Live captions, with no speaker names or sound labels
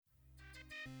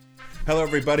Hello,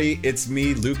 everybody. It's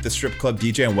me, Luke, the Strip Club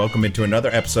DJ, and welcome into another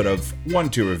episode of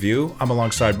 1-2 Review. I'm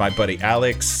alongside my buddy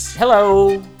Alex.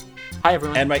 Hello. Hi,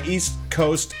 everyone. And my East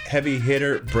Coast heavy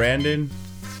hitter, Brandon.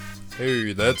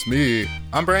 Hey, that's me.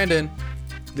 I'm Brandon.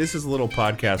 This is a little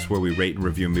podcast where we rate and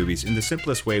review movies in the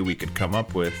simplest way we could come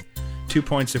up with. 2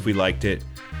 points if we liked it,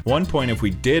 1 point if we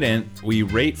didn't. We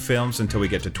rate films until we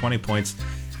get to 20 points,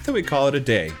 then we call it a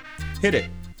day. Hit it.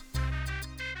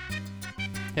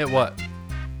 Hit what?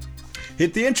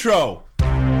 Hit the intro. 1,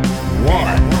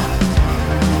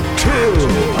 2,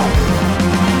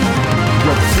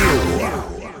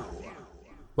 review.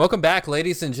 Welcome back,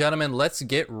 ladies and gentlemen. Let's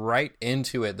get right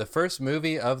into it. The first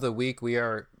movie of the week we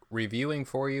are reviewing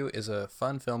for you is a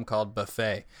fun film called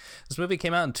Buffet. This movie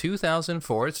came out in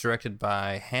 2004. It's directed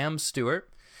by Ham Stewart.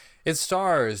 It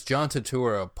stars John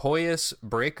Turturro, Poyas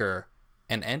Breaker,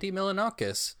 and Andy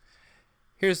Milonakis.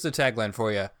 Here's the tagline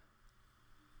for you.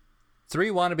 3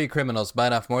 wannabe criminals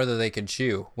bite off more than they can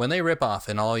chew when they rip off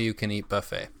an all-you-can-eat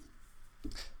buffet.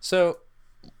 So,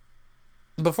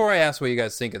 before I ask what you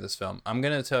guys think of this film, I'm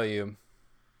going to tell you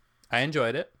I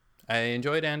enjoyed it. I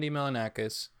enjoyed Andy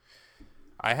Milonakis.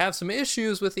 I have some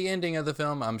issues with the ending of the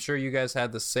film. I'm sure you guys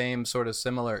had the same sort of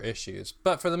similar issues.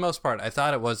 But for the most part, I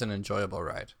thought it was an enjoyable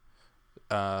ride.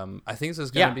 I think this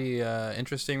is going to be an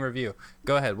interesting review.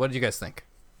 Go ahead. What did you guys think?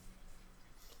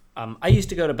 I used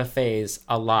to go to buffets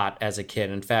a lot as a kid.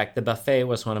 In fact, the buffet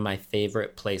was one of my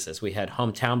favorite places. We had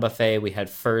Hometown Buffet, we had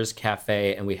Furs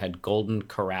Cafe, and we had Golden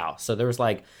Corral. So there was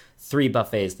like 3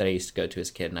 buffets that I used to go to as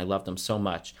a kid, and I loved them so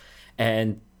much.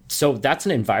 And so that's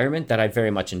an environment that I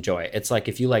very much enjoy. It's like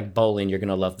if you like bowling, you're going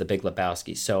to love The Big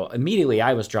Lebowski. So immediately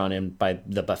I was drawn in by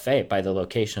the buffet, by the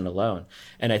location alone.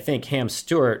 And I think Ham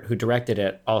Stewart, who directed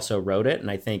it, also wrote it.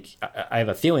 And I think I have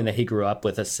a feeling that he grew up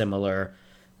with a similar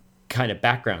kind of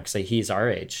background because he's our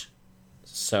age.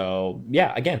 So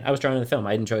yeah, again, I was drawn to the film.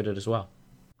 I enjoyed it as well.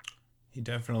 He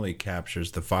definitely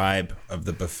captures the vibe of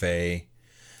the buffet,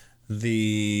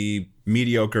 the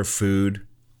mediocre food,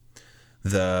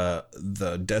 the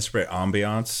desperate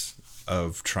ambiance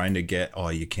of trying to get all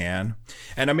you can.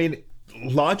 And I mean,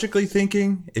 logically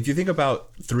thinking, if you think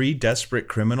about 3 desperate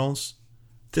criminals,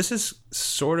 this is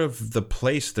sort of the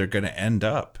place they're going to end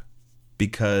up,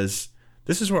 because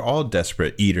this is where all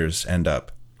desperate eaters end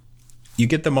up. You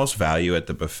get the most value at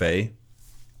the buffet,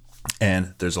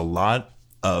 and there's a lot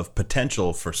of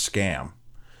potential for scam.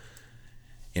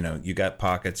 You know, you got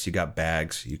pockets, you got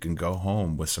bags. You can go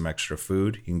home with some extra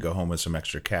food. You can go home with some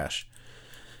extra cash.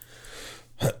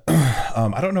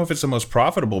 I don't know if it's the most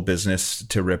profitable business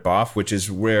to rip off, which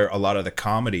is where a lot of the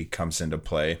comedy comes into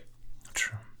play.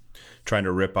 Trying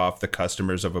to rip off the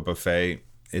customers of a buffet.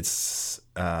 It's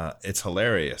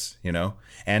hilarious, you know.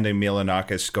 Andy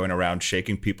Milonakis going around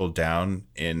shaking people down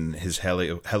in his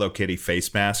Hello Kitty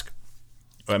face mask.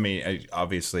 I mean,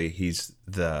 obviously he's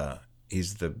the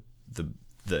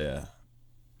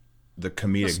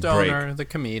comedic stoner, break. the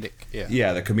comedic,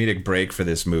 yeah, the comedic break for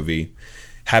this movie,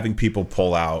 having people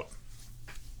pull out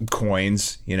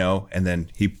coins, you know, and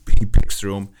then he picks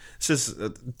through them. This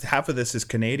is half of this is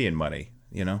Canadian money,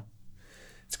 you know.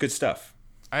 It's good stuff.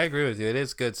 I agree with you. It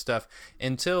is good stuff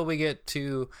until we get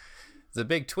to the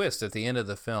big twist at the end of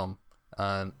the film.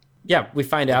 Yeah, we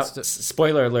find out,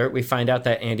 spoiler alert, we find out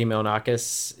that Andy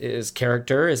Milonakis'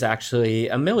 character is actually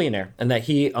a millionaire and that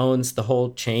he owns the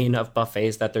whole chain of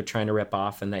buffets that they're trying to rip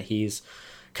off, and that he's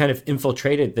kind of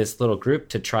infiltrated this little group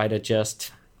to try to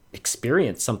just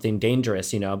experience something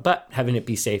dangerous, you know, but having it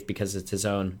be safe because it's his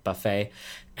own buffet.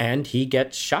 And he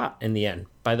gets shot in the end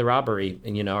by the robbery,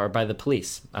 you know, or by the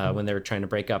police when they were trying to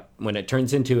break up, when it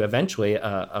turns into eventually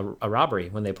a robbery,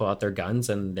 when they pull out their guns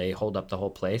and they hold up the whole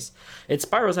place. It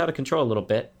spirals out of control a little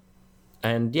bit.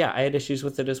 And yeah, I had issues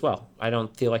with it as well. I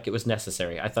don't feel like it was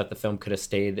necessary. I thought the film could have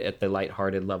stayed at the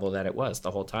lighthearted level that it was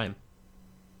the whole time.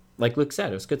 Like Luke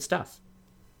said, it was good stuff.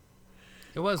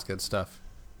 It was good stuff.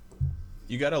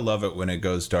 You gotta love it when it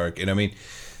goes dark. And I mean,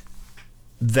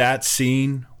 that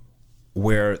scene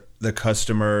where the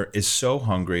customer is so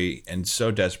hungry and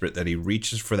so desperate that he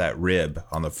reaches for that rib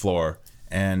on the floor,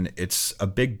 and it's a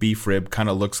big beef rib, kind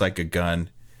of looks like a gun,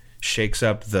 shakes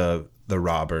up the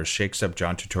robber, shakes up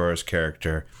John Turturro's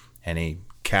character, and he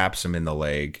caps him in the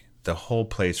leg. The whole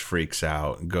place freaks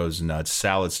out and goes nuts.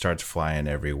 Salad starts flying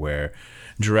everywhere,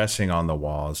 dressing on the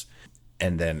walls.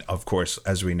 And then, of course,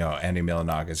 as we know, Andy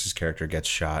Milonakis' character gets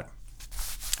shot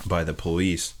by the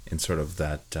police in sort of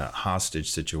that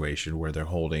hostage situation where they're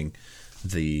holding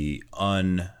the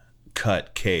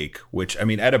uncut cake, which, I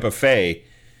mean, at a buffet,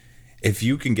 if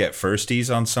you can get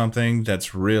firsties on something,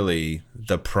 that's really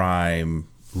the prime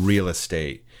real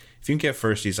estate. If you can get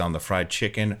firsties on the fried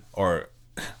chicken or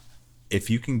if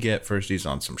you can get firsties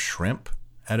on some shrimp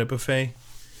at a buffet,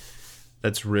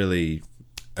 that's really,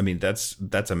 I mean, that's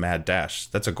a mad dash.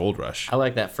 That's a gold rush. I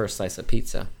like that first slice of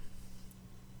pizza.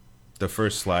 The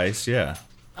first slice, yeah.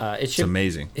 It's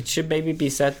amazing. It should maybe be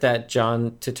said that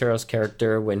John Turturro's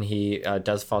character, when he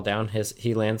does fall down,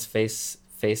 he lands face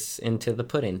into the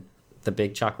pudding, the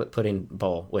big chocolate pudding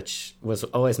bowl, which was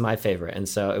always my favorite. And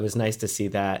so it was nice to see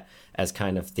that as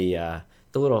kind of the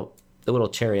little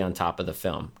cherry on top of the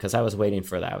film, because I was waiting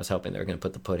for that. I was hoping they were going to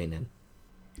put the pudding in.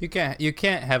 You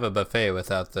can't have a buffet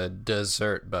without the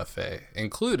dessert buffet,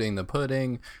 including the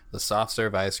pudding, the soft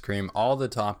serve ice cream, all the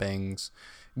toppings.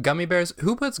 Gummy bears.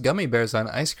 Who puts gummy bears on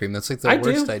ice cream? That's like the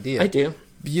worst idea. I do.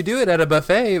 You do it at a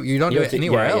buffet. You don't do it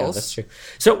anywhere else. Yeah, that's true.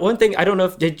 So one thing, I don't know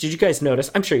if did you guys notice?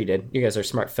 I'm sure you did. You guys are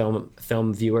smart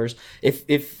film viewers.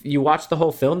 If you watch the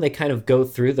whole film, they kind of go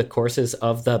through the courses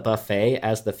of the buffet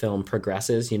as the film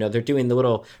progresses. You know, they're doing the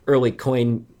little early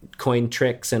coin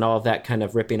tricks and all of that, kind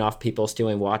of ripping off people,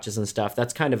 stealing watches and stuff.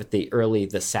 That's kind of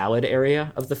the salad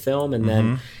area of the film, and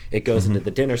then it goes into the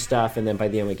dinner stuff, and then by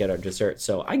the end we get our dessert.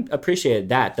 So I appreciated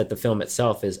that the film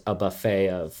itself is a buffet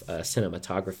of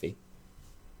cinematography.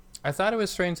 I thought it was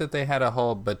strange that they had a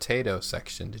whole potato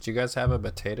section. Did you guys have a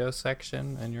potato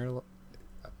section in your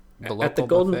local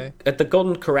buffet? At the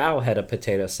Golden Corral had a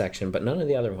potato section, but none of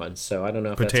the other ones. So I don't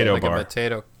know if potato that's bar. Like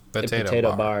a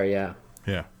potato bar. Yeah.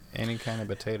 Yeah. Any kind of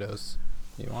potatoes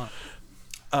you want.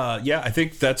 Yeah, I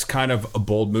think that's kind of a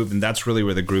bold move, and that's really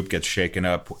where the group gets shaken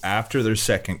up. After their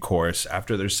second course,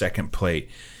 after their second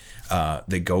plate,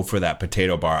 they go for that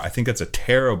potato bar. I think that's a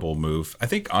terrible move. I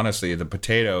think, honestly, the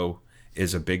potato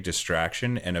is a big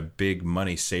distraction and a big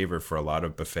money saver for a lot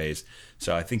of buffets.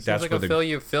 So I think that's like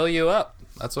where fill you up.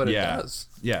 That's what it does.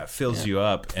 Yeah, it fills you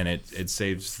up, and it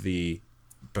saves the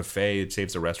buffet. It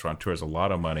saves the restaurateurs a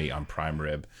lot of money on prime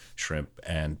rib, shrimp,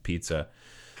 and pizza.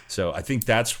 So I think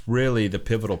that's really the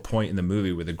pivotal point in the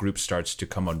movie where the group starts to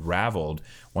come unraveled.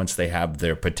 Once they have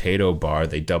their potato bar,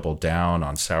 they double down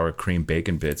on sour cream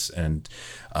bacon bits, and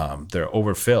they're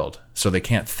overfilled. So they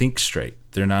can't think straight.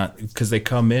 They're not, because they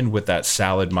come in with that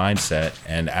salad mindset,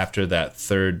 and after that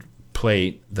third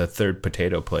plate, the third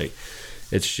potato plate,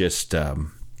 it's just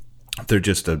they're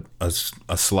just a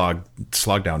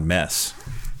slog down mess.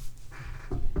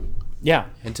 Yeah,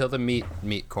 until the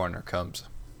meat corner comes.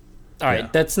 All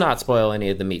right, let's not spoil any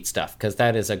of the meat stuff, because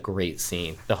that is a great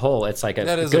scene. It's like a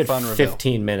good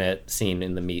 15-minute scene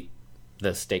in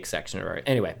the steak section. Right.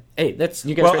 Anyway, hey, that's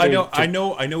you guys. Well, I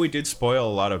know, we did spoil a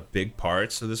lot of big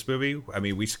parts of this movie. I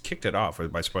mean, we kicked it off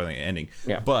by spoiling the ending.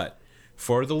 Yeah. But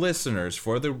for the listeners,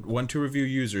 for the 1-2 review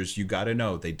users, you got to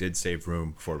know they did save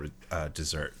room for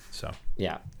dessert. So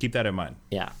yeah, keep that in mind.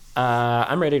 Yeah.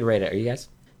 I'm ready to rate it. Are you guys?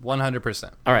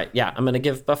 100%. All right, yeah, I'm going to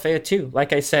give Buffet a 2.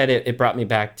 Like I said, it brought me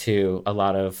back to a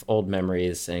lot of old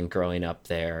memories and growing up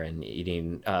there and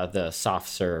eating the soft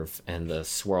serve and the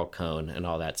swirl cone and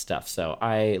all that stuff. So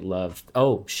I loved...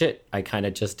 Oh, shit, I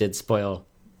just did spoil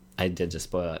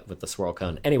it with the swirl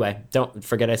cone. Anyway, don't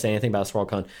forget I say anything about swirl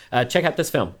cone. Check out this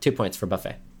film. 2 points for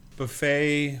Buffet.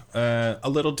 Buffet, a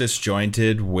little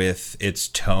disjointed with its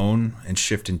tone and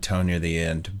shift in tone near the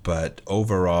end, but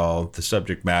overall, the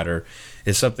subject matter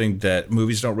is something that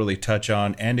movies don't really touch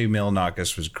on. Andy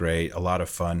Milonakis was great, a lot of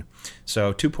fun.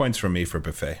 So 2 points from me for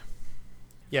Buffet.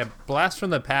 Yeah, blast from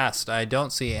the past. I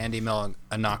don't see Andy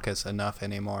Milonakis enough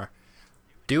anymore.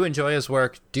 Do enjoy his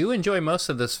work. Do enjoy most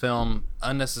of this film.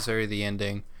 Unnecessary the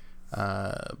ending.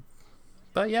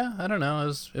 But yeah, I don't know.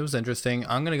 It was interesting.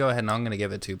 I'm going to go ahead and I'm going to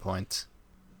give it 2 points.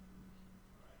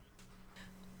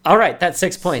 All right, that's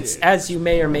 6 points. As you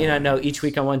may or may not know, each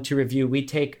week on 1-2 Review, we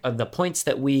take the points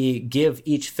that we give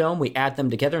each film, we add them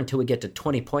together until we get to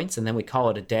 20 points, and then we call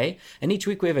it a day. And each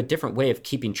week we have a different way of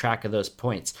keeping track of those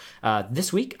points.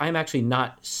 This week, I'm actually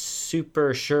not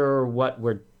super sure what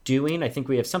we're doing. I think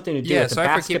we have something to do with the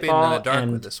basketball. For keeping in the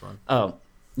dark with this one. Oh,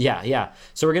 yeah.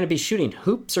 So we're going to be shooting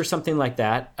hoops or something like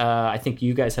that. I think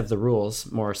you guys have the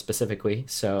rules more specifically,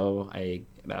 so I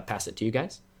pass it to you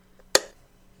guys.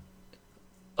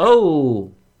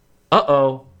 Oh,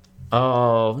 uh-oh.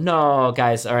 Oh, no,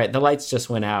 guys. All right, the lights just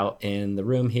went out in the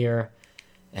room here,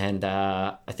 and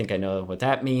I think I know what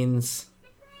that means.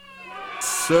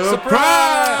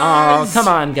 Surprise! Oh, come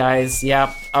on, guys.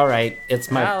 Yep. All right,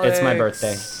 it's my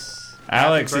birthday.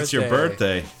 Alex, it's your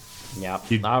birthday. Yep.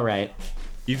 All right.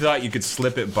 You thought you could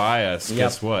slip it by us. Yep.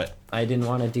 Guess what? I didn't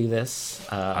want to do this.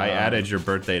 I added your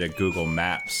birthday to Google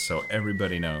Maps, so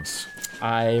everybody knows.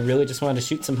 I really just wanted to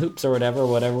shoot some hoops or whatever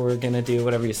we're going to do,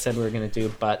 whatever you said we were going to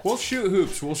do. But We'll shoot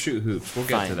hoops. We'll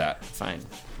get to that. Fine.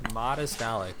 Modest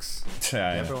Alex.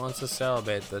 Yeah. Never wants to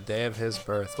celebrate the day of his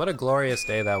birth. What a glorious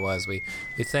day that was. We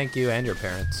thank you and your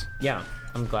parents. Yeah,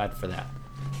 I'm glad for that.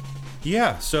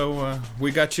 Yeah, so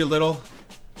we got you a little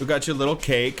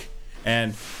cake,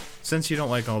 and since you don't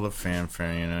like all the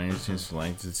fanfare, you just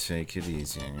like to take it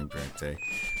easy on your birthday,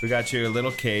 we got you a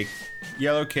little cake,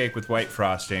 yellow cake with white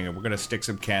frosting, and we're gonna stick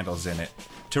some candles in it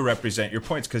to represent your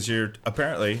points, because you're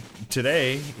apparently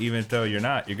today, even though you're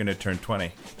not, you're gonna turn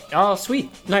 20. Oh,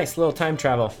 sweet. Nice little time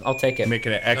travel. I'll take it.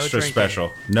 Making it extra drinking. special.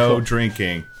 No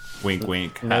drinking. Wink,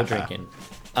 wink. No drinking.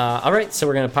 All right, so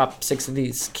we're going to pop 6 of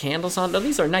these candles on. Oh,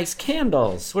 these are nice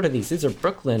candles. What are these? These are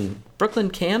Brooklyn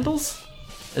candles?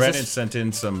 Brandon sent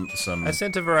in some. I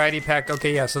sent a variety pack.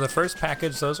 Okay, yeah, so the first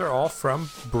package, those are all from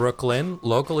Brooklyn,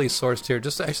 locally sourced here,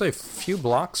 just actually a few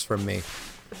blocks from me.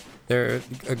 They're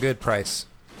a good price.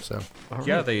 So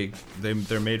Yeah,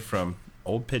 they're made from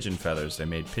old pigeon feathers. They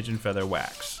made pigeon feather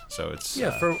wax. So it's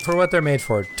yeah, for what they're made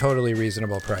for, totally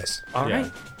reasonable price. All Yeah.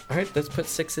 right. All right, let's put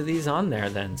 6 of these on there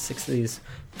then. 6 of these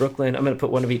Brooklyn. I'm going to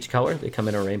put one of each color. They come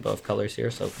in a rainbow of colors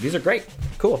here. So these are great.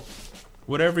 Cool.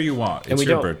 whatever you want. And It's we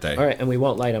your don't. birthday. All right, and we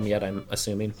won't light them yet, I'm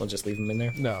assuming. We'll just leave them in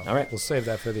there. No. All right. We'll save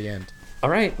that for the end. All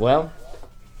right, well,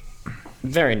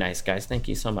 very nice, guys. Thank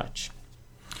you so much.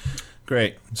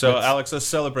 Great. So, Alex, let's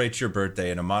celebrate your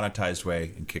birthday in a monetized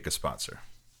way and kick a sponsor.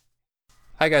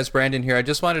 Hi guys, Brandon here. I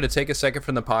just wanted to take a second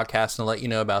from the podcast and let you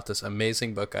know about this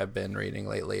amazing book I've been reading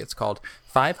lately. It's called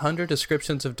 500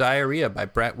 Descriptions of Diarrhea by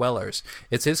Brett Wellers.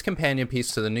 It's his companion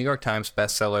piece to the New York Times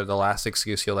bestseller, The Last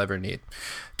Excuse You'll Ever Need.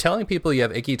 Telling people you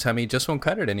have icky tummy just won't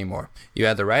cut it anymore. You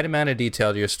add the right amount of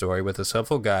detail to your story with a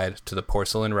helpful guide to the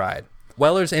porcelain ride.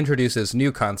 Wellers introduces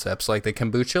new concepts like the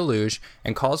kombucha luge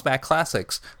and calls back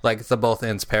classics like the both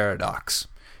ends paradox.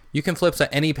 You can flip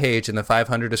to any page in the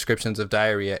 500 Descriptions of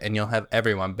Diarrhea and you'll have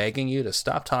everyone begging you to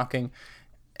stop talking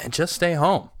and just stay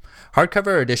home.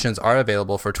 Hardcover editions are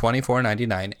available for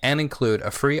 $24.99 and include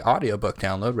a free audiobook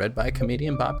download read by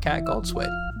comedian Bobcat Goldsway.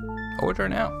 Order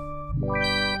now.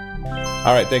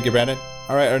 All right. Thank you, Brandon.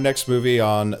 All right. Our next movie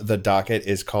on the docket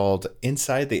is called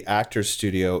Inside the Actors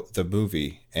Studio, the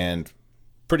movie. And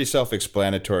pretty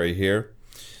self-explanatory here.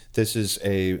 This is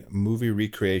a movie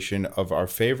recreation of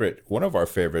one of our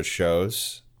favorite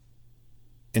shows,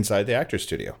 Inside the Actors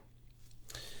Studio.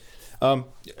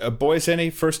 Boys, any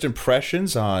first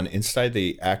impressions on Inside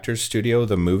the Actors Studio,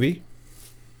 the movie?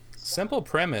 Simple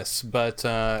premise, but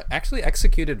actually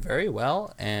executed very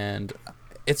well. And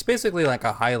it's basically like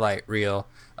a highlight reel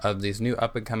of these new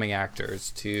up-and-coming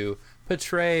actors to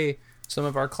portray some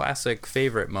of our classic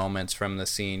favorite moments from the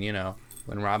scene, you know,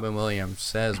 when Robin Williams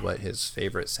says what his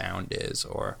favorite sound is,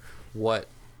 or what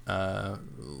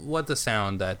the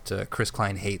sound that Chris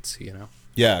Klein hates, you know.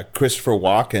 Yeah, Christopher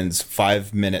Walken's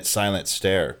 5-minute silent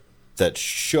stare that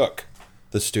shook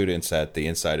the students at the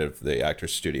inside of the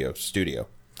Actors Studio.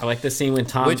 I like the scene when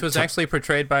Tom... Which was actually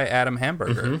portrayed by Adam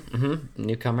Hamburger.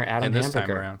 Newcomer Adam this time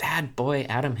Hamburger. around. Bad boy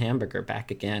Adam Hamburger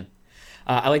back again.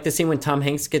 I like the scene when Tom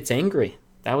Hanks gets angry.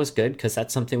 That was good, because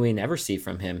that's something we never see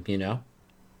from him, you know?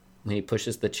 When he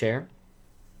pushes the chair.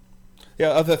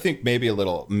 Yeah, I think maybe a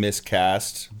little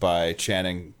miscast by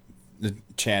Channy.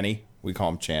 We call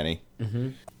him Channy.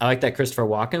 I like that Christopher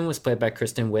Walken was played by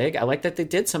Kristen Wiig. I like that they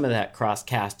did some of that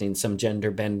cross-casting, some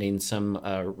gender bending, some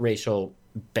racial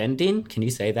bending. Can you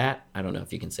say that? I don't know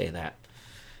if you can say that.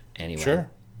 Anyway.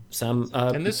 Sure. Some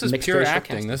And this is mixed pure racial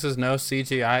acting. casting. This is no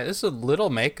CGI. This is a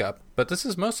little makeup, but this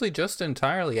is mostly just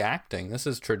entirely acting. This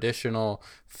is traditional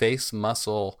face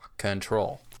muscle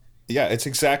control. Yeah, it's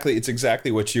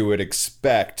exactly what you would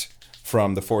expect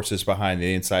from the forces behind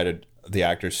the Inside of the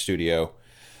Actors Studio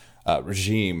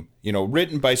regime. You know,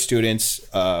 written by students,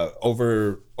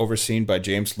 overseen by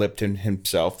James Lipton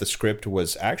himself. The script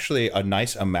was actually a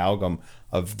nice amalgam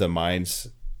of the minds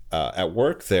at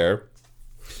work there,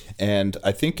 and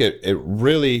I think it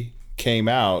really came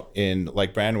out in,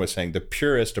 like Brandon was saying, the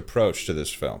purest approach to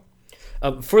this film.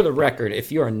 For the record,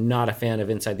 if you are not a fan of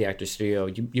Inside the Actors Studio,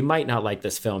 you might not like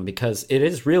this film, because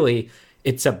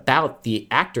it's about the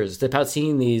actors. It's about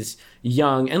seeing these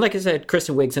young, and like I said,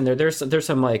 Kristen Wiig's in there. There's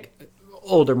some like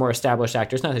older, more established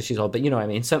actors. Not that she's old, but you know what I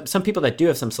mean. Some people that do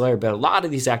have some celebrity, but a lot of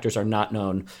these actors are not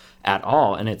known at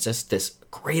all. And it's just this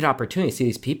great opportunity to see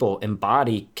these people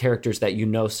embody characters that you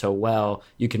know so well.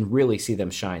 You can really see them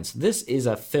shine. So this is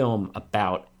a film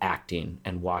about acting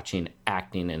and watching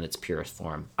acting in its purest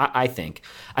form. I think.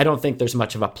 I don't think there's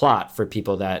much of a plot for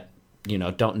people that, you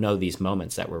know, don't know these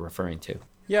moments that we're referring to.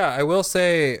 Yeah, I will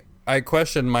say I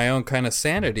questioned my own kind of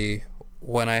sanity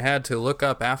when I had to look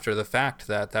up after the fact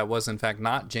that was in fact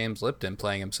not James Lipton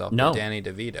playing himself, No. but Danny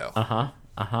DeVito.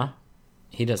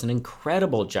 He does an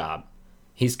incredible job.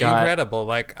 He's got incredible.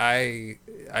 Like I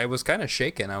was kind of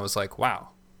shaken. I was like, wow,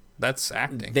 that's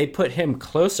acting. They put him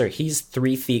closer. He's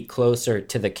 3 feet closer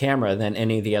to the camera than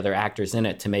any of the other actors in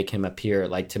it to make him appear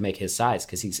like to make his size,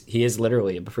 because he is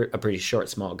literally a pretty short,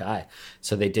 small guy.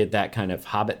 So they did that kind of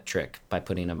Hobbit trick by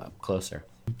putting him up closer.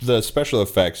 The special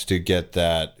effects to get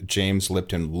that James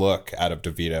Lipton look out of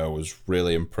DeVito was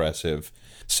really impressive.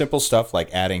 Simple stuff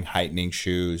like adding heightening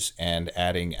shoes and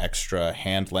adding extra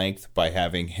hand length by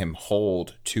having him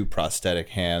hold 2 prosthetic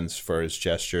hands for his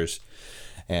gestures.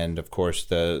 And of course,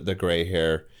 the gray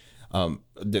hair.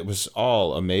 It was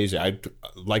all amazing.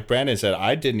 Like Brandon said,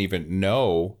 I didn't even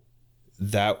know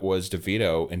that was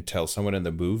DeVito until someone in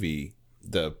the movie,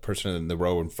 the person in the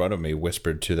row in front of me,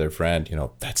 whispered to their friend,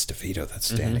 that's DeVito. That's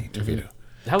Danny DeVito.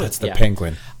 That's the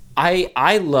Penguin.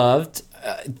 I loved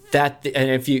that,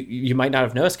 and if you might not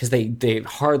have noticed, because they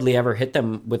hardly ever hit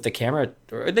them with the camera,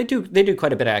 or they do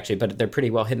quite a bit actually, but they're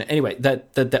pretty well hidden. Anyway,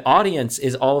 the audience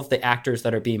is all of the actors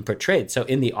that are being portrayed. So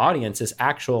in the audience is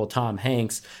actual Tom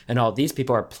Hanks, and all these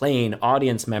people are playing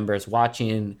audience members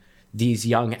watching these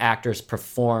young actors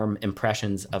perform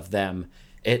impressions of them.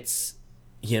 It's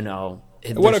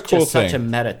what a cool just thing. Such a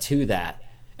meta to that,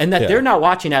 and that they're not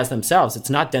watching as themselves. It's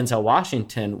not Denzel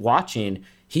Washington watching.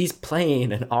 He's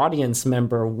playing an audience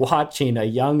member watching a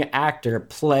young actor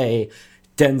play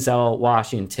Denzel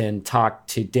Washington talk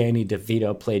to Danny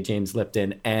DeVito play James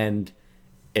Lipton, and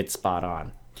it's spot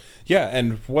on. Yeah,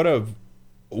 and what a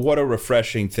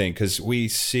refreshing thing, because we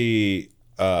see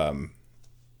Denzel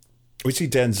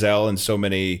in so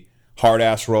many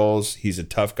hard-ass roles. He's a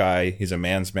tough guy. He's a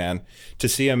man's man. To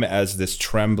see him as this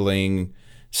trembling,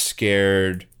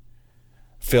 scared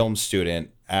film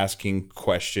student asking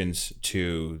questions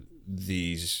to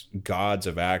these gods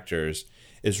of actors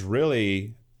is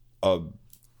really an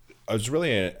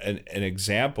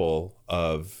example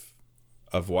of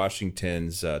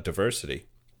Washington's diversity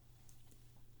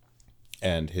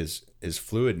and his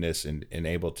fluidness and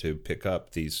able to pick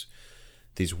up these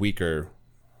weaker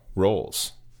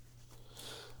roles.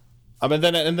 And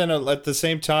then at the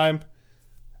same time,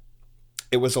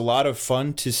 it was a lot of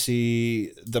fun to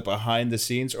see the behind the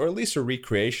scenes, or at least a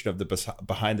recreation of the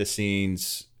behind the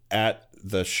scenes at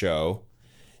the show,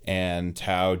 and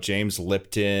how James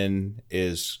Lipton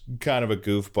is kind of a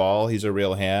goofball. He's a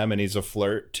real ham, and he's a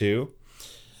flirt too.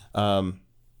 And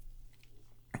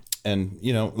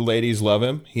ladies love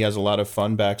him. He has a lot of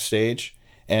fun backstage.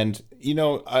 And,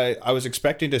 I was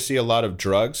expecting to see a lot of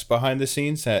drugs behind the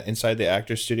scenes inside the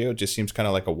actor's studio. It just seems kind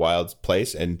of like a wild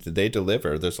place, and they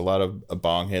deliver. There's a lot of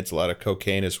bong hits, a lot of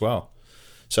cocaine as well.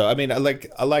 So, I mean,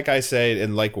 like I say,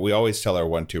 and like we always tell our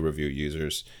 1-2 review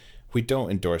users, we don't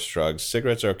endorse drugs.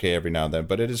 Cigarettes are okay every now and then,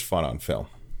 but it is fun on film.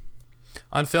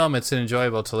 On film, it's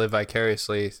enjoyable to live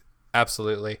vicariously.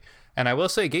 Absolutely. And I will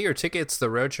say, get your tickets. The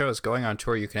Roadshow is going on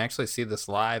tour. You can actually see this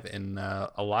live in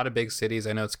a lot of big cities.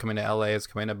 I know it's coming to LA, it's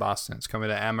coming to Boston, it's coming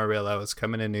to Amarillo, it's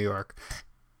coming to New York.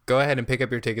 Go ahead and pick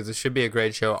up your tickets. It should be a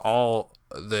great show. All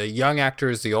the young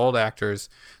actors, the old actors,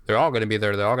 they're all going to be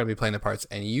there. They're all going to be playing the parts,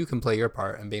 and you can play your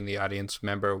part and being the audience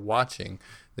member watching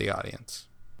the audience.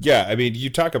 Yeah, I mean, you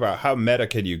talk about how meta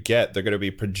can you get. They're going to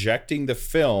be projecting the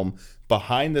film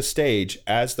behind the stage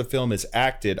as the film is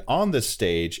acted on the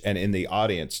stage and in the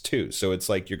audience too. So it's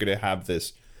like you're going to have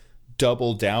this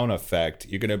double down effect.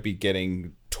 You're going to be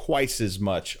getting twice as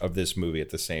much of this movie at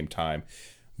the same time.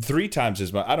 3 times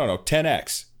as much,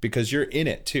 10x, because you're in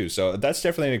it too. So that's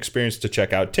definitely an experience to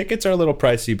check out. Tickets are a little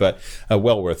pricey, but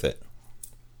well worth it.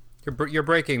 You're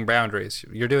breaking boundaries.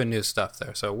 You're doing new stuff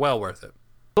there, so well worth it.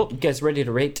 Cool. You guys ready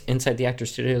to rate Inside the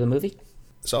Actors Studio the movie?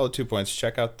 Solid 2 points.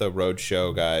 Check out the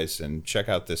Roadshow, guys, and check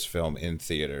out this film in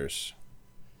theaters.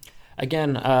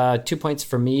 Again, 2 points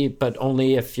for me, but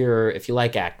only if you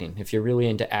like acting. If you're really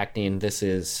into acting, this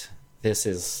is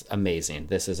amazing.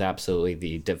 This is absolutely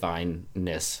the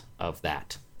divineness of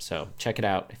that. So check it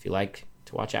out if you like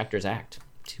to watch actors act.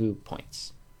 2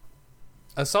 points.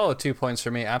 A solid 2 points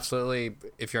for me. Absolutely.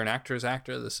 If you're an actor's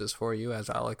actor, this is for you. As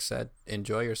Alex said,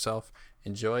 enjoy yourself.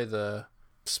 Enjoy the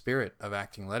spirit of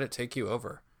acting. Let it take you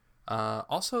over.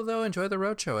 Also, though, enjoy the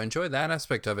Roadshow. Enjoy that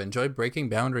aspect of it. Enjoy breaking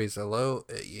boundaries. Enjoy,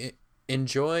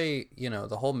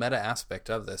 the whole meta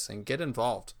aspect of this and get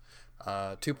involved.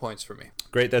 2 points for me.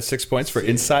 Great. That's 6 points for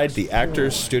Inside the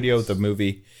Actors Studio, the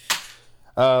movie.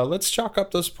 Let's chalk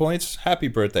up those points. Happy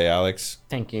birthday, Alex.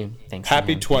 Thank you. Thanks.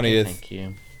 Happy 20th. Thank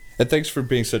you. And thanks for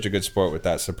being such a good sport with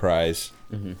that surprise.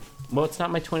 Mm-hmm. Well, it's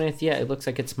not my 20th yet. It looks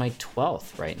like it's my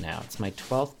 12th right now. It's my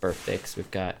 12th birthday because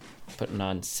we've got putting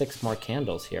on 6 more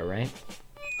candles here, right?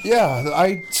 Yeah,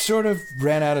 I sort of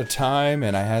ran out of time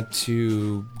and I had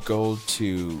to go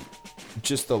to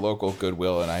just the local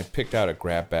Goodwill, and I picked out a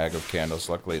grab bag of candles.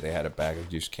 Luckily, they had a bag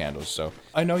of used candles. So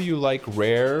I know you like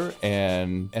rare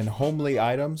and homely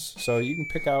items, so you can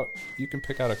pick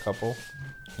out a couple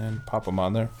and pop them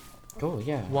on there. Cool,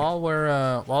 yeah.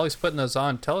 While he's putting those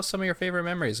on, tell us some of your favorite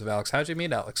memories of Alex. How'd you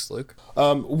meet Alex, Luke?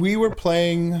 We were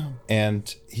playing,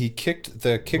 and he kicked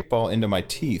the kickball into my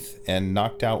teeth and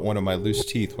knocked out one of my loose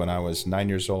teeth when I was 9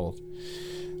 years old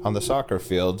on the soccer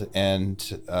field.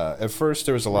 And at first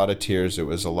there was a lot of tears. It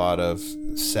was a lot of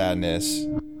sadness.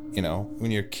 You know,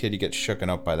 when you're a kid, you get shooken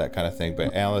up by that kind of thing.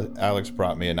 But Alex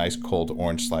brought me a nice cold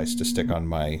orange slice to stick on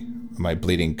my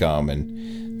bleeding gum,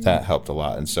 and that helped a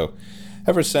lot. And so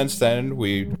ever since then,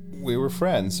 we were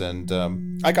friends. And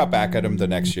I got back at him the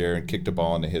next year and kicked a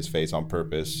ball into his face on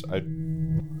purpose.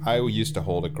 I used to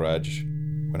hold a grudge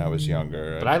when I was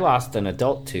younger. But I lost an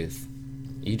adult tooth.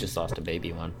 You just lost a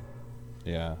baby one.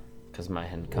 Yeah. Because mine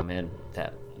hadn't come in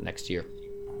that next year.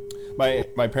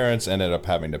 My parents ended up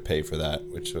having to pay for that,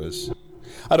 which was...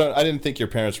 I didn't think your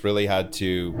parents really had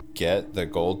to get the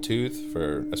gold tooth,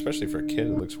 especially for a kid.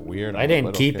 It looks weird. I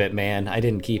didn't keep it, man. I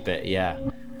didn't keep it,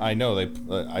 yeah. I know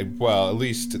well, at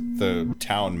least the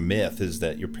town myth is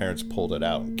that your parents pulled it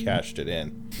out and cashed it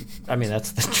in. I mean,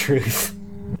 that's the truth.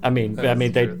 I mean,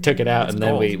 they took it out and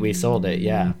then we sold it,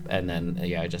 yeah. And then,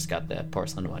 I just got the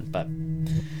porcelain one, but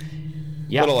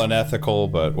yeah. A little unethical,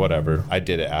 but whatever. I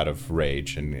did it out of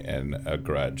rage and a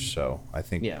grudge, so I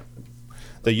think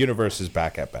the universe is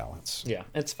back at balance. Yeah,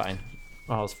 it's fine.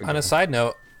 On a side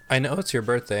note, I know it's your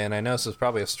birthday, and I know this is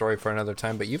probably a story for another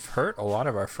time, but you've hurt a lot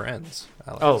of our friends,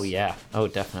 Alex. Oh, yeah. Oh,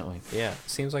 definitely. Yeah,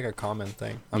 seems like a common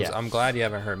thing. I'm glad you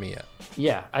haven't hurt me yet.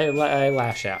 Yeah, I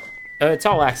lash out. It's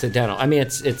all accidental. I mean,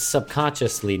 it's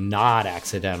subconsciously not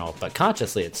accidental, but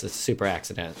consciously it's a super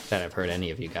accident that I've hurt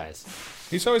any of you guys.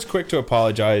 He's always quick to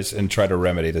apologize and try to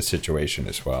remedy the situation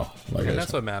as well. And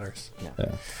that's what matters. Yeah.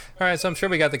 All right, so I'm sure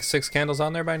we got the 6 candles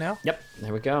on there by now. Yep,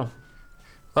 there we go.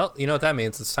 Well, you know what that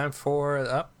means. It's time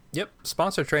for...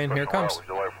 sponsor train. Here it comes.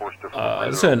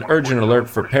 This is an urgent alert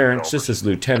for parents. This is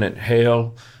Lieutenant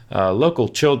Hale. Local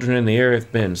children in the area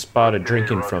have been spotted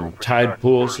drinking from tide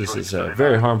pools. This is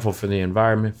very harmful for the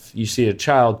environment. If you see a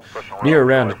child near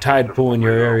around a tide pool in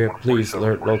your area, please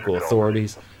alert local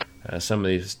authorities. Some of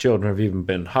these children have even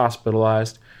been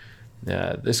hospitalized.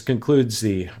 This concludes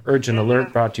the urgent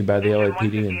alert brought to you by the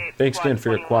LAPD, and thanks again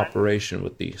for your cooperation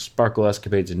with the Sparkle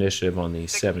Escapades Initiative on the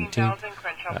 17th.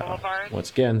 Once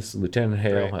again, this is Lieutenant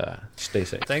Hale. Stay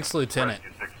safe. Thanks, Lieutenant.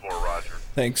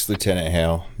 Thanks, Lieutenant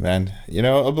Hale. Man, you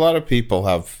know, a lot of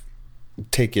people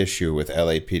take issue with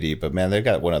LAPD, but man, they've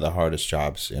got one of the hardest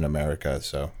jobs in America,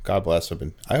 so God bless them,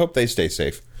 and I hope they stay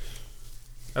safe.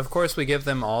 Of course, we give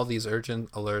them all these urgent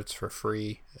alerts for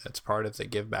free. It's part of the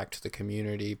Give Back to the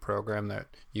Community program that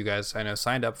you guys, I know,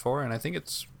 signed up for, and I think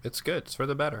it's good. It's for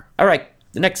the better. All right.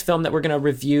 The next film that we're going to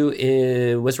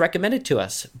review was recommended to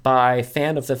us by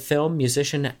fan of the film,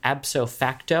 musician Abso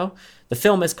Facto. The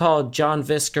film is called John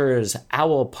Visker's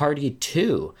Owl Party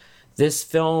 2. This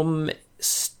film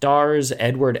stars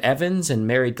Edward Evans and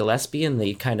Mary Gillespie in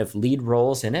the kind of lead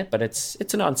roles in it, but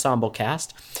it's an ensemble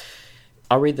cast.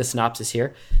 I'll read the synopsis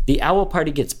here. The Owl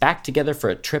Party gets back together for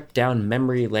a trip down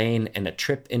memory lane and a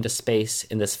trip into space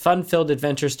in this fun-filled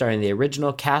adventure starring the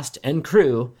original cast and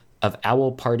crew of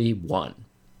Owl Party 1.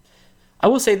 I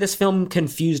will say this film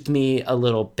confused me a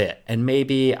little bit, and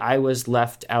maybe I was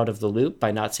left out of the loop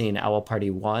by not seeing Owl Party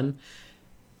 1.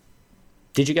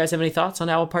 Did you guys have any thoughts on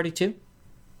Owl Party 2?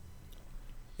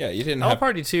 Yeah, you didn't Owl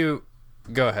Party 2...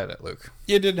 Go ahead, Luke.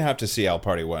 You didn't have to see Owl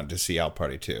Party 1 to see Owl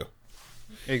Party 2.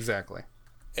 Exactly.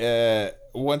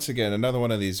 Once again, another one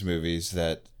of these movies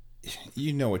that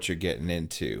you know what you're getting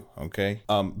into, okay?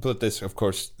 But this, of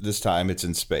course, this time it's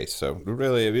in space. So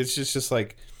really, it's just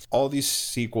like all these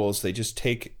sequels, they just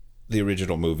take the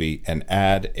original movie and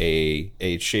add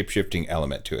a shape-shifting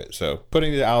element to it. So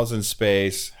putting the owls in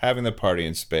space, having the party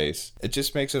in space, it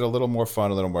just makes it a little more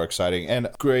fun, a little more exciting, and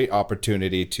a great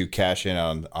opportunity to cash in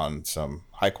on some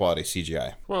high-quality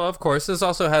CGI. Well, of course, this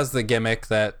also has the gimmick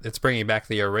that it's bringing back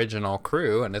the original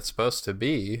crew, and it's supposed to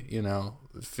be,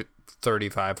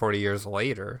 35, 40 years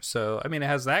later. So, I mean, it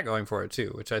has that going for it,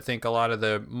 too, which I think a lot of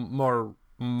the more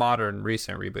modern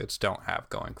recent reboots don't have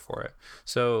going for it.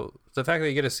 So the fact that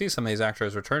you get to see some of these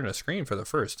actors return to screen for the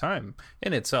first time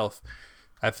in itself,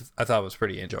 I thought was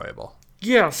pretty enjoyable.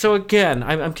 Yeah, so again,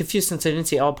 I'm confused since I didn't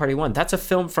see Owl Party 1. That's a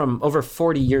film from over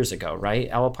 40 years ago, right?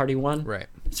 Owl Party 1? Right.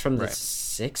 It's from the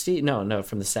 60s? No,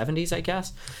 from the 70s, I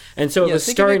guess. And so it was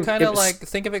think starring...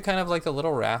 Think of it kind of like the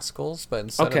Little Rascals, but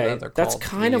instead of that, they're called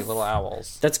the Little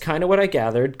Owls. That's kind of what I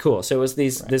gathered. Cool. So it was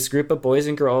this group of boys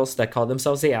and girls that called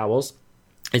themselves the Owls.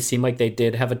 It seemed like they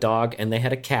did have a dog and they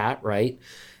had a cat, right?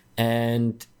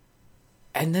 And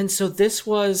then so this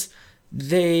was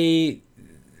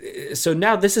so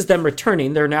now this is them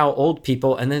returning. They're now old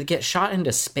people and then get shot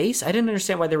into space. I didn't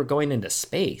understand why they were going into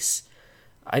space.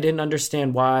 I didn't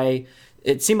understand why.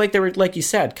 It seemed like they were, like you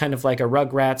said, kind of like a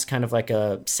Rugrats, kind of like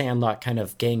a Sandlot kind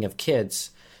of gang of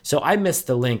kids. So I missed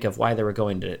the link of why they were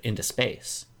going into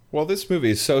space. Well, this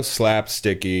movie is so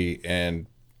slapsticky and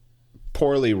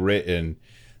poorly written.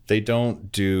 They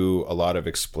don't do a lot of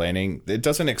explaining. It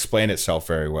doesn't explain itself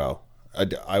very well.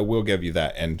 I will give you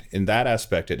that. And in that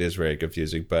aspect, it is very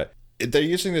confusing. But they're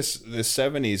using this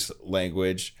 70s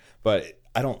language, but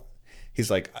I don't... He's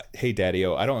like, hey,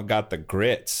 Daddy-O, I don't got the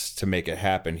grits to make it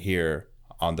happen here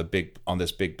on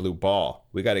this big blue ball.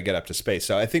 We got to get up to space.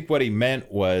 So I think what he meant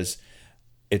was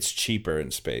it's cheaper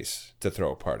in space to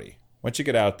throw a party. Once you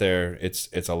get out there, it's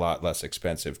a lot less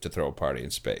expensive to throw a party in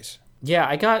space. Yeah,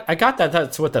 I got that.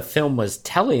 That's what the film was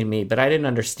telling me, but I didn't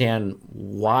understand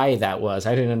why that was.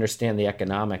 I didn't understand the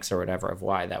economics or whatever of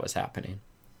why that was happening.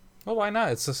 Well, why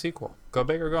not? It's a sequel. Go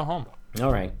big or go home.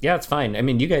 All right. Yeah, it's fine. I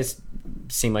mean, you guys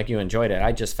seem like you enjoyed it.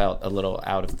 I just felt a little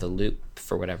out of the loop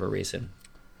for whatever reason.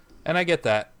 And I get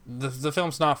that. The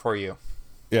film's not for you.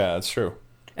 Yeah, that's true.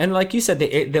 And like you said,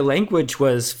 the language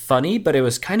was funny, but it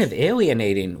was kind of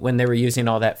alienating when they were using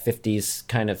all that 50s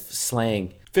kind of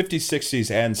slang. 50s,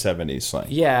 60s, and 70s slang.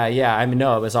 Yeah. I mean,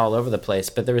 no, it was all over the place,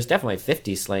 but there was definitely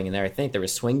 50s slang in there. I think there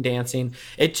was swing dancing.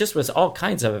 It just was all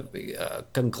kinds of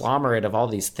conglomerate of all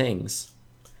these things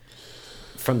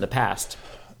from the past.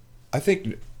 I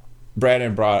think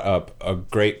Brandon brought up a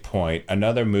great point.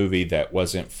 Another movie that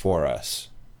wasn't for us.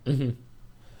 Mm-hmm.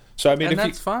 So I mean, and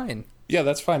that's fine. Yeah,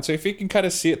 that's fine. So if you can kind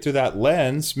of see it through that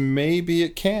lens, maybe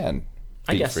it can.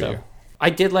 I guess so. You. I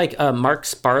did like Mark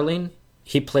Sparling.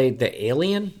 He played the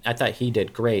alien. I thought he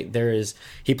did great.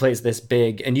 He plays this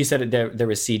big, and you said there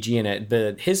was CG in it,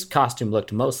 but his costume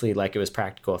looked mostly like it was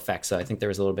practical effects. So I think there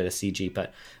was a little bit of CG,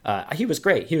 but he was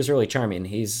great. He was really charming.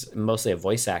 He's mostly a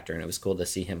voice actor, and it was cool to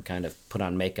see him kind of put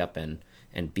on makeup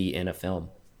and be in a film.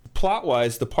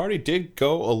 Plot-wise, the party did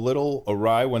go a little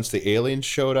awry once the aliens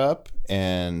showed up,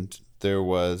 and there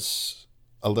was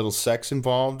a little sex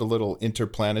involved, a little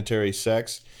interplanetary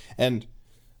sex, and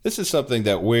this is something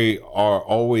that we are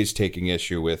always taking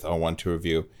issue with on One to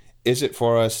Review. Is it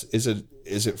for us? Is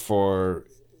it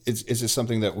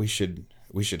something that we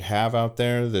should have out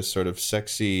there? This sort of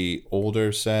sexy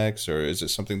older sex, or is it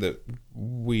something that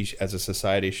we as a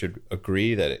society should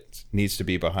agree that it needs to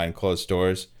be behind closed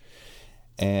doors?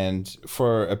 And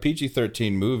for a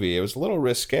PG-13 movie, it was a little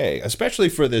risque, especially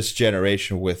for this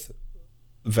generation with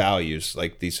values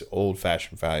like these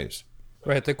old-fashioned values.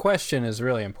 Right. The question is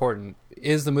really important.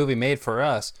 Is the movie made for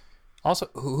us? Also,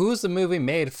 who is the movie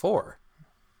made for?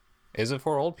 Is it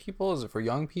for old people? Is it for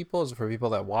young people? Is it for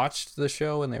people that watched the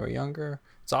show when they were younger?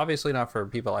 It's obviously not for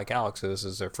people like Alex, who this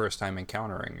is their first time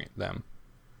encountering them.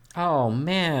 Oh,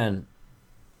 man.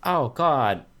 Oh,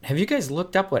 God. Have you guys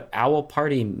looked up what Owl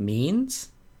Party means?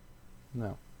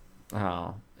 No.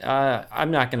 Oh. I'm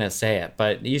not going to say it,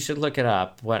 but you should look it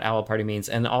up, what Owl Party means.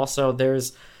 And also,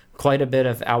 there's quite a bit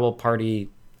of Owl Party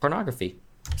pornography.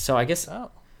 So I guess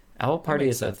Owl Party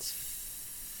is a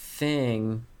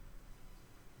thing.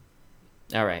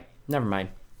 All right. Never mind.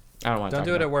 I don't want to talk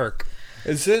Don't do it at work.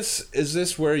 Is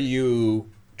this where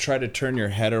you try to turn your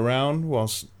head around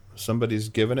while somebody's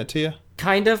giving it to you?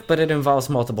 Kind of, but it involves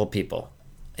multiple people.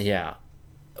 Yeah.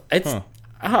 It's...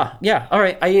 yeah. All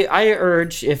right. I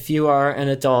urge, if you are an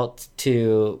adult,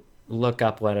 to look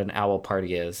up what an owl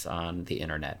party is on the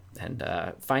internet and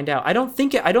find out. I don't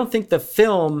think the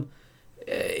film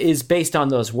is based on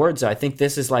those words. I think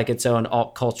this is like its own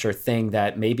alt culture thing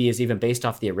that maybe is even based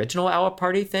off the original Owl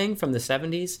Party thing from the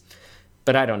 70s.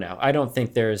 But I don't know. I don't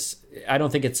think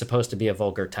it's supposed to be a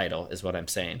vulgar title, is what I'm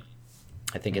saying.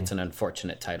 I think it's an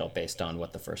unfortunate title based on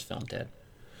what the first film did.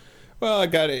 Well, I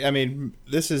got it. I mean,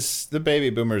 this is the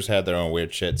baby boomers had their own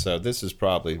weird shit, so this is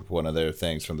probably one of their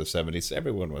things from the 70s.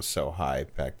 Everyone was so high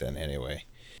back then anyway.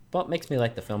 Well, it makes me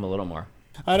like the film a little more.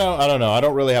 I don't know. I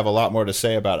don't really have a lot more to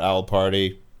say about Owl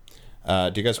Party.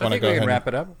 Do you guys want to go ahead and wrap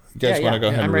it up? You guys want to go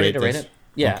ahead and rate this? I'm ready to rate it.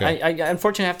 Yeah, okay. I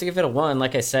unfortunately have to give it a 1.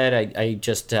 Like I said, I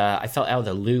just I felt out of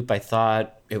the loop. I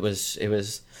thought it was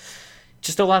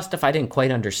just a lot of stuff I didn't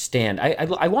quite understand.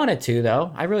 I wanted to,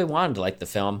 though. I really wanted to like the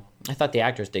film. I thought the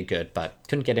actors did good, but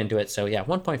couldn't get into it. So yeah,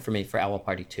 1 point for me for Owl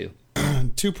Party 2.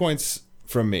 2 points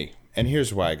from me. And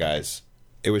here's why, guys.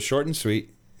 It was short and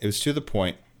sweet. It was to the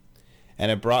point. And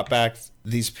it brought back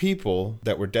these people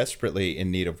that were desperately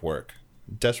in need of work,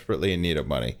 desperately in need of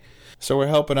money. So we're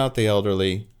helping out the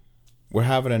elderly. We're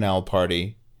having an owl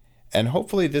party. And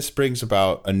hopefully this brings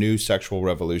about a new sexual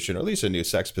revolution, or at least a new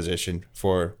sex position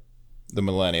for the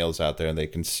millennials out there, and they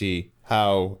can see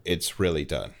how it's really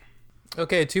done.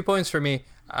 Okay, 2 points for me.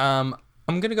 I'm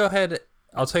going to go ahead.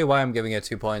 I'll tell you why I'm giving it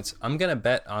 2 points. I'm going to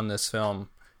bet on this film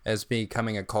as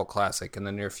becoming a cult classic in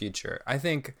the near future. I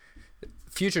think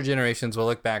future generations will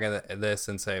look back at this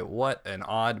and say, what an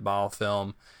oddball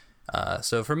film.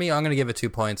 So for me, I'm going to give it 2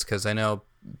 points because I know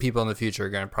people in the future are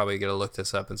going to probably get to look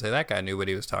this up and say, that guy knew what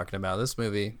he was talking about. This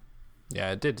movie,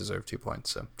 yeah, it did deserve 2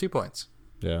 points. So 2 points.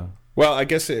 Yeah. Well, I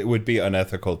guess it would be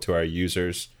unethical to our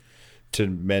users to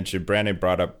mention. Brandon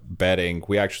brought up betting.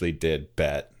 We actually did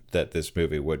bet that this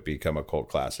movie would become a cult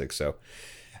classic. So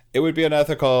it would be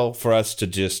unethical for us to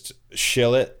just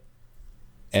shill it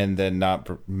and then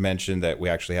not mention that we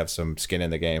actually have some skin in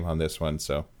the game on this one.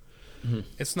 So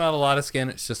It's not a lot of skin.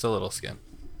 It's just a little skin.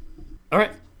 All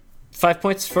right. 5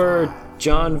 points for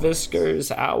John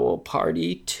Visker's Owl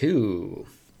Party 2.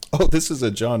 Oh, this is a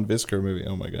John Visker movie.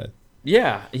 Oh my God.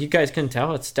 Yeah, you guys can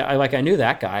tell it's I knew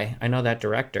that guy. I know that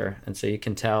director, and so you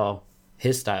can tell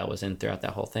his style was in throughout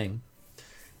that whole thing.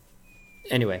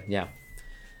 Anyway, yeah.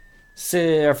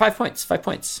 So 5 points. 5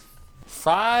 points.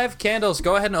 5 candles.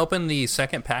 Go ahead and open the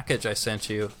second package I sent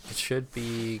you. It should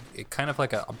be kind of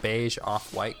like a beige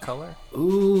off-white color.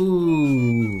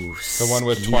 Ooh, The one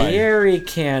with twine. scary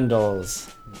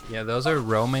candles. Yeah, those are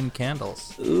Roman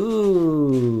candles.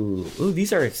 Ooh,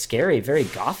 these are scary, very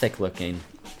gothic looking.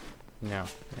 Yeah.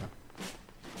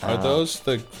 Are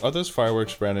those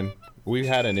fireworks, Brandon? We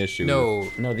had an issue.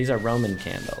 No, these are Roman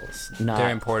candles. Not They're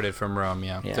imported from Rome,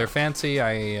 yeah. Yeah. They're fancy.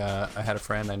 I had a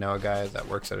friend, I know a guy that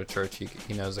works at a church.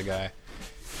 He knows a guy.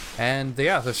 And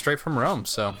yeah, they're straight from Rome,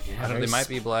 so I don't know, they might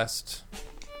be blessed.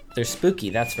 They're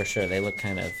spooky, that's for sure. They look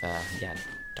kind of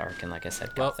dark and, like I said,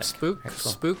 Well, gothic. spook Very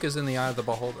cool. spook is in the eye of the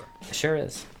beholder. It sure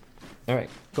is. All right,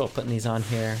 cool. Putting these on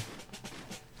here.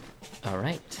 All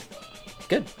right.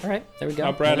 Good. All right, there we go.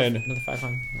 Now, Brandon. Another 5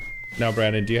 on. Now,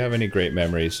 Brandon, do you have any great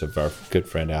memories of our good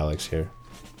friend Alex here?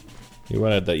 You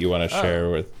want to share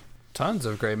with? Tons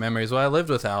of great memories. Well, I lived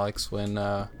with Alex when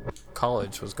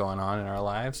college was going on in our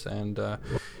lives, and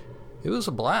it was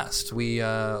a blast.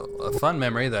 A fun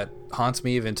memory that haunts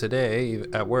me even today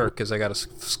at work is I got a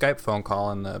Skype phone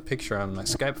call, and the picture on my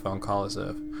Skype phone call is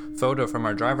a photo from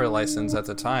our driver license at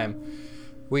the time.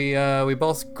 We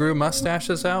both grew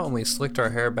mustaches out, and we slicked our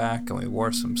hair back, and we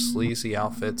wore some sleazy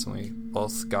outfits, and we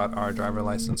both got our driver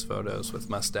license photos with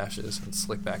mustaches and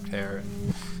slick back hair.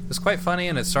 And it was quite funny,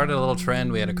 and it started a little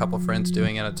trend. We had a couple friends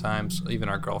doing it at times, even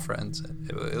our girlfriends.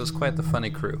 It was quite the funny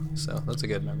crew, so that's a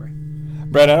good memory.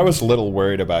 Brandon, I was a little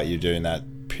worried about you during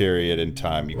that period in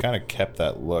time. You kind of kept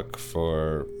that look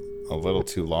for a little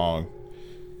too long.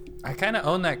 I kind of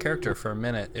owned that character for a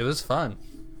minute. It was fun.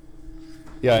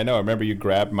 Yeah, I know. I remember you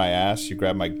grabbed my ass, you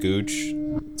grabbed my gooch,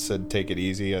 said take it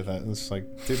easy. I thought, it was like,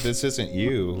 dude, this isn't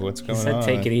you. What's going on? You said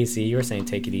take it easy. You were saying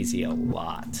take it easy a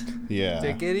lot. Yeah.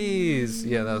 Take it easy.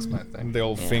 Yeah, that was my thing. The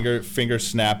old finger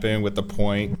snapping with the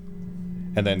point,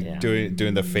 and then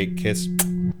doing the fake kiss.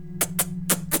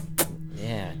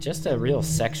 Yeah, just a real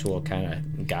sexual kind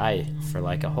of guy for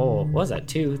like a whole, what was that,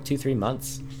 3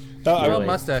 months? No, Well,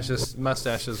 mustaches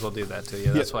will do that to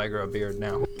you. That's why I grow a beard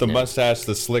now. The mustache,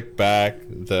 the slick back,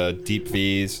 the deep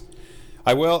V's.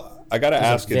 I gotta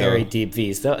ask you though. Very deep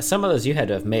V's. Some of those you had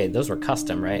to have made. Those were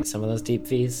custom, right? Some of those deep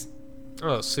V's.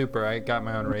 Oh, super. I got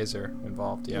my own razor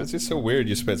involved, yeah. It's just so weird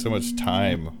you spent so much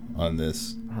time on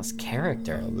this. How's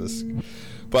character?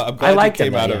 But I'm glad you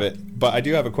came out of yeah. it. But I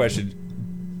do have a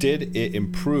question. Did it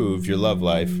improve your love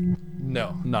life?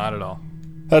 No, not at all.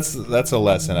 That's a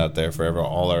lesson out there for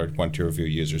all our 1-2 review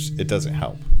users. It doesn't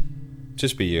help.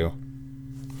 Just be you.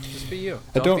 Just be you.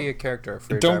 Don't be a character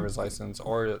for your driver's license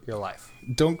or your life.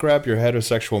 Don't grab your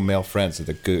heterosexual male friends at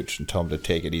the gooch and tell them to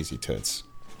take it easy, toots.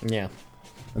 Yeah.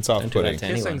 It's off-putting.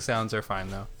 Kissing sounds are fine,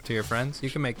 though. To your friends, you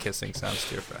can make kissing sounds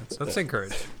to your friends. That's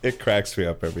encouraged. It cracks me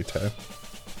up every time.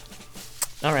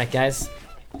 All right, guys.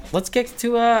 Let's get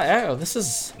to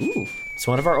it's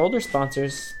one of our older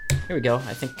sponsors. Here we go.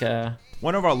 I think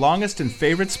one of our longest and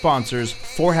favorite sponsors,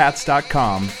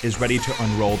 4hats.com, is ready to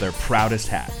unroll their proudest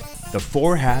hat, the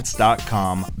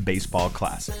 4hats.com Baseball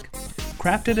Classic.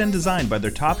 Crafted and designed by their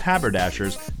top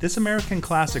haberdashers, this American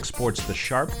classic sports the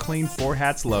sharp, clean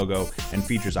 4hats logo and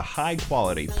features a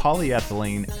high-quality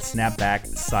polyethylene snapback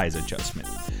size adjustment.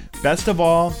 Best of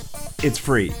all, it's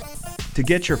free. To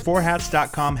get your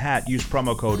 4hats.com hat, use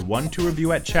promo code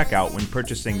 1-2review at checkout when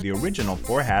purchasing the original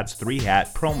 4hats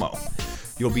 3-hat promo.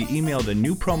 You'll be emailed a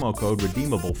new promo code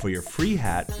redeemable for your free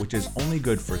hat, which is only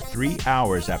good for 3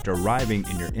 hours after arriving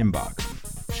in your inbox.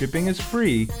 Shipping is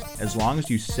free as long as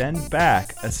you send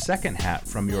back a second hat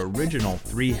from your original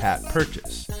 3-hat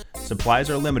purchase.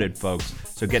 Supplies are limited, folks,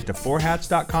 so get to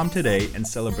 4hats.com today and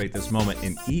celebrate this moment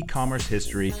in e-commerce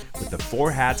history with the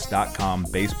 4hats.com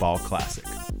Baseball Classic.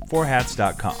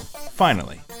 4hats.com.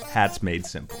 Finally, hats made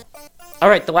simple. All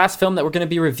right, the last film that we're going to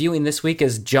be reviewing this week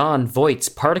is Jon Voight's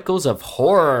Particles of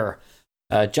Horror.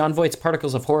 Jon Voight's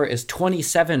Particles of Horror is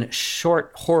 27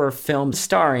 short horror films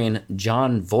starring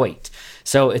Jon Voight.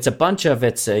 So it's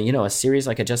a series,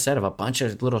 like I just said, of a bunch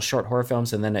of little short horror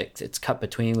films, and then it's cut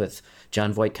between with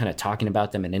Jon Voight kind of talking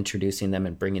about them and introducing them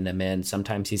and bringing them in.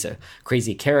 Sometimes he's a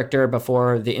crazy character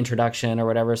before the introduction or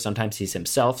whatever. Sometimes he's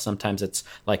himself. Sometimes it's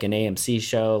like an AMC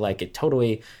show. Like it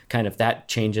totally kind of that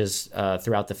changes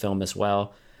throughout the film as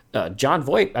well. Jon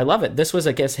Voight, I love it. This was,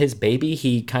 I guess, his baby.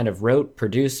 He kind of wrote,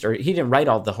 produced, or he didn't write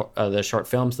all the short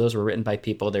films. Those were written by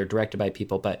people. They're directed by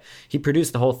people, but he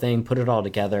produced the whole thing, put it all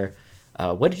together.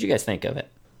 What did you guys think of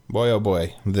it? Boy, oh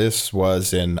boy, this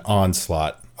was an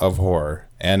onslaught of horror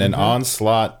and an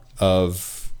onslaught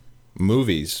of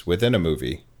movies within a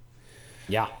movie.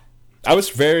 Yeah. I was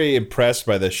very impressed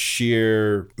by the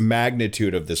sheer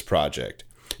magnitude of this project.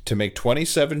 To make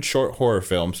 27 short horror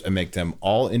films and make them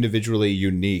all individually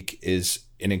unique is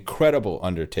an incredible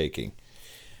undertaking.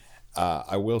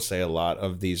 I will say a lot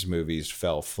of these movies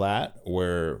fell flat,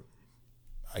 were,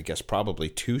 I guess, probably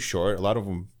too short. A lot of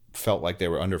them felt like they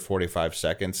were under 45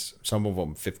 seconds. Some of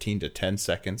them 15 to 10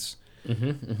 seconds.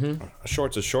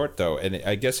 Short's a short, though. And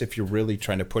I guess if you're really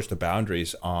trying to push the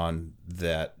boundaries on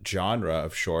that genre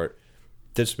of short,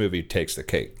 this movie takes the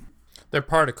cake. They're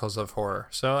particles of horror.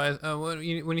 So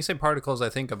when you say particles, I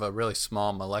think of a really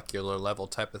small molecular level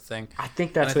type of thing. I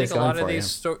think that's what it's going for.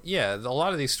 A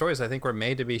lot of these stories I think were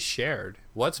made to be shared.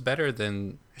 What's better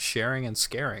than sharing and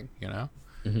scaring, you know?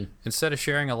 Instead of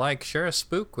sharing a like, share a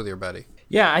spook with your buddy.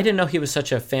 Yeah, I didn't know he was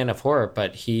such a fan of horror,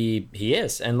 but he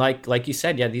is. And like you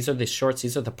said, yeah, these are the shorts,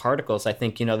 these are the particles. I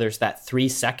think, there's that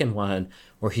 3-second one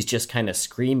where he's just kind of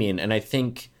screaming. And I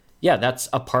think, yeah, that's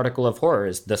a particle of horror,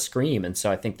 is the scream. And so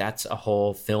I think that's a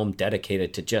whole film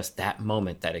dedicated to just that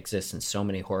moment that exists in so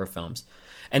many horror films.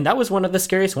 And that was one of the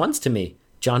scariest ones to me.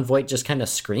 Jon Voight just kind of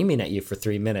screaming at you for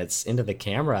 3 minutes into the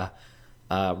camera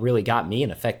really got me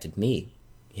and affected me.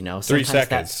 3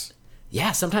 seconds.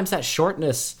 Sometimes that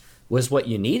shortness was what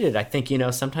you needed. I think,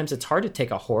 sometimes it's hard to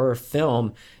take a horror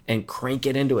film and crank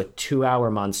it into a 2-hour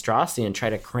monstrosity and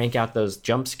try to crank out those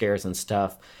jump scares and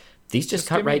stuff. These just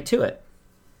cut right to it.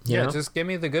 You know? Just give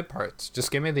me the good parts. Just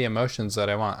give me the emotions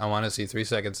that I want. I want to see 3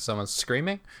 seconds of someone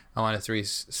screaming. I want to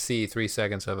see 3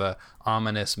 seconds of a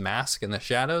ominous mask in the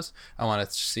shadows. I want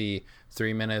to see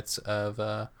 3 minutes of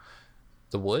the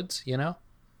woods.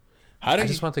 I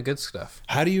just want the good stuff.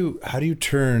 How do you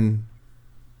turn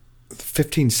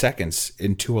 15 seconds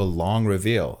into a long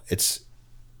reveal? It's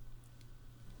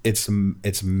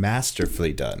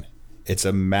masterfully done. It's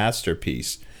a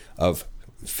masterpiece of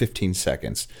 15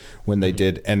 seconds when they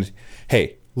did. And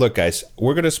hey, look, guys,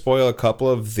 we're going to spoil a couple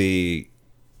of the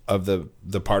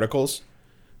particles,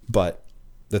 but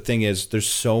the thing is, there's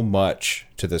so much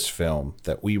to this film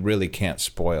that we really can't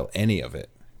spoil any of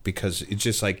it, because it's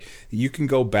just like you can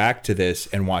go back to this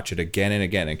and watch it again and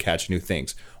again and catch new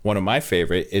things. One of my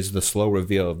favorite is the slow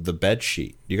reveal of the bed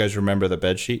sheet. You guys remember the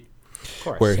bed sheet? Of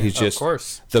course. Where he's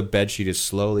just, the bed sheet is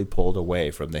slowly pulled away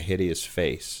from the hideous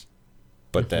face,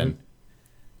 but then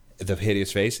the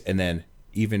hideous face, and then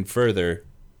even further,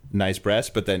 nice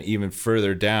breast, but then even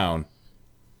further down,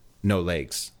 no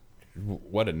legs.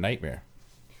 What a nightmare.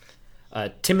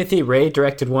 Timothy Ray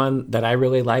directed one that I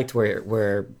really liked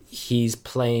where he's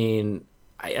playing,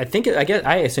 I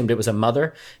assumed it was a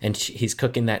mother, and he's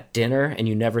cooking that dinner, and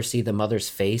you never see the mother's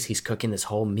face. He's cooking this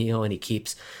whole meal, and he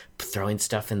keeps throwing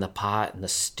stuff in the pot and the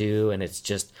stew, and it's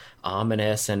just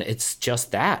ominous. And it's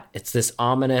just that. It's this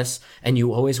ominous, and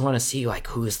you always want to see, like,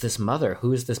 who is this mother?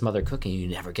 Who is this mother cooking? You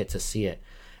never get to see it.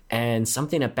 And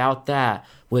something about that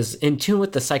was in tune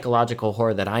with the psychological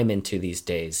horror that I'm into these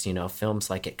days. Films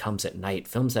like It Comes at Night,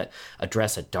 films that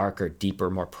address a darker, deeper,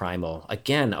 more primal.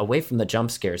 Again, away from the jump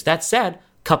scares. That said,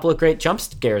 couple of great jump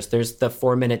scares. There's the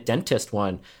 4-Minute Dentist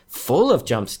one, full of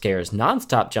jump scares,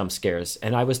 nonstop jump scares,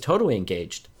 and I was totally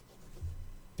engaged.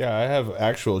 Yeah, I have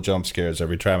actual jump scares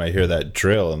every time I hear that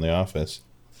drill in the office.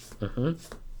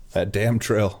 That damn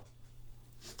drill.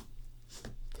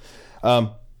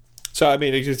 So, I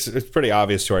mean, it's pretty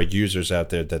obvious to our users out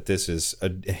there that this is a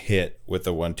hit with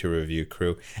the 1-2 Review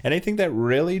crew. Anything that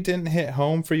really didn't hit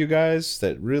home for you guys,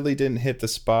 that really didn't hit the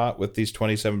spot with these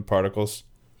 27 particles?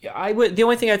 I would. The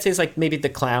only thing I'd say is like maybe the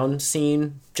clown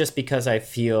scene, just because I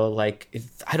feel like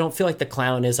I don't feel like the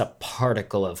clown is a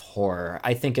particle of horror.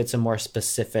 I think it's a more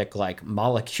specific like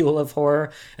molecule of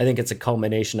horror. I think it's a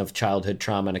culmination of childhood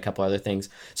trauma and a couple other things.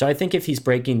 So I think if he's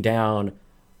breaking down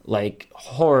like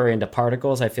horror into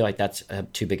particles, I feel like that's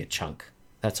too big a chunk.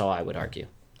 That's all I would argue.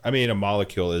 I mean, a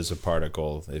molecule is a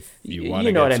particle. If you want to,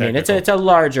 you know get what I mean. technical. It's a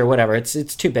larger whatever.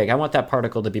 It's too big. I want that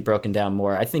particle to be broken down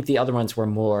more. I think the other ones were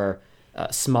more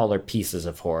smaller pieces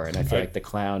of horror, and I feel like the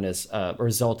clown is a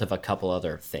result of a couple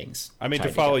other things. I mean, to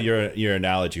follow your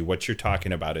analogy, what you're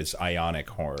talking about is ionic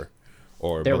horror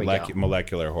or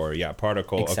molecular horror. Yeah,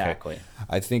 particle. Exactly. Okay.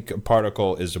 I think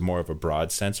particle is more of a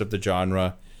broad sense of the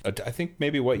genre. I think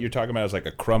maybe what you're talking about is like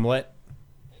a crumlet.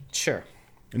 Sure.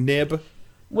 Nib.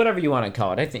 Whatever you want to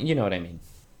call it. I think you know what I mean.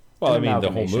 Well, I mean,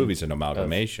 the whole movie's an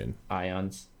amalgamation.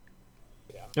 Ions.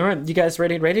 Yeah. All right, you guys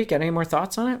ready? Get any more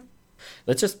thoughts on it?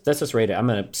 Let's just rate it. I'm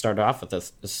going to start off with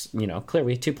this,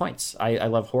 clearly 2 points. I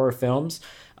love horror films.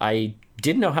 I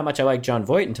didn't know how much I liked Jon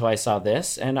Voight until I saw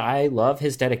this, and I love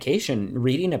his dedication.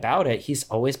 Reading about it, he's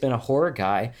always been a horror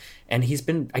guy, and he's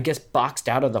been, I guess, boxed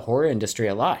out of the horror industry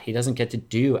a lot. He doesn't get to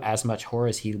do as much horror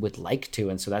as he would like to,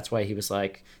 and so that's why he was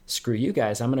like, screw you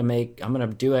guys, I'm going to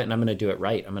do it, and I'm going to do it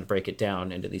right. I'm going to break it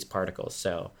down into these particles.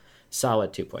 So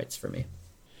solid 2 points for me.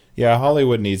 Yeah,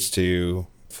 Hollywood needs to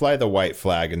fly the white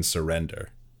flag and surrender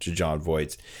to Jon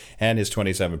Voight and his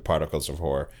 27 Particles of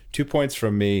Horror. 2 points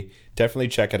from me. Definitely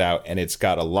check it out, and it's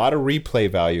got a lot of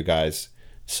replay value, guys.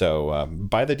 So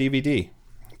buy the DVD,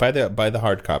 buy the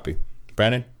hard copy.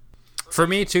 Brandon, for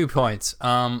me, 2 points.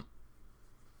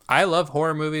 I love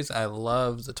horror movies. I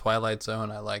love The Twilight Zone.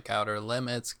 I like Outer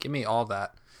Limits. Give me all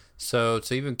that. So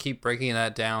to even keep breaking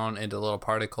that down into little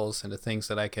particles, into things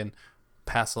that I can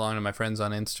pass along to my friends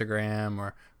on Instagram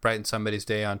or brighten somebody's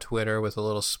day on Twitter with a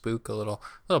little spook, a little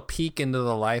peek into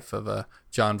the life of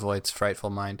Jon Voight's frightful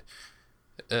mind.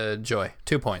 Joy.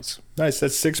 2 points. Nice.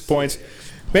 That's 6 points,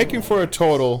 making for a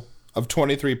total of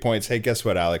 23 points. Hey, guess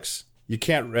what, Alex? You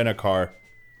can't rent a car,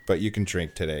 but you can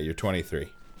drink today. You're 23.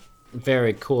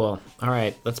 Very cool. All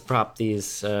right, let's prop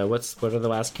these. What are the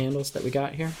last candles that we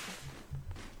got here?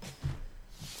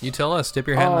 You tell us. Dip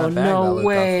your hand in that bag. Oh, no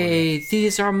way.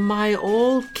 These are my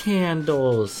old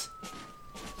candles.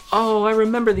 Oh, I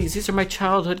remember these. These are my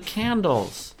childhood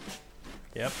candles.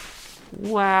 Yep.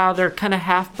 Wow, they're kind of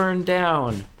half burned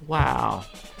down. Wow.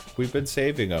 We've been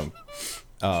saving them.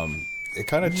 It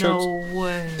kind of chokes. No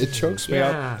way. It chokes me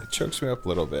up. It chokes me up a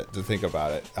little bit to think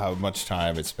about it. How much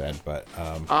time it's been, but.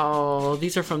 Oh,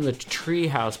 these are from the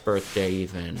Treehouse birthday,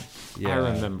 even. Yeah. I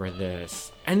remember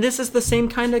this. And this is the same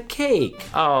kind of cake.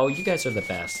 Oh, you guys are the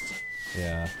best.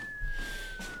 Yeah.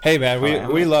 Hey, man,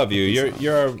 we love you.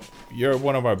 You're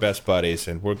one of our best buddies,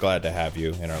 and we're glad to have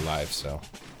you in our lives. So.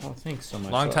 Oh, thanks so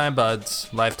much. Longtime buds,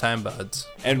 lifetime buds.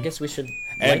 And I guess we should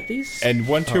like these. And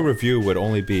 1-2 review would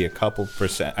only be a couple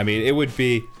percent. I mean, it would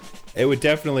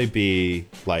definitely be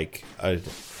like a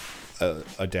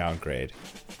downgrade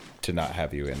to not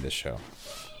have you in this show.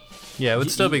 Yeah, it would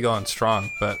still be going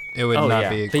strong, but it would not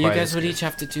be. But you guys would each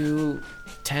have to do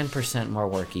 10% more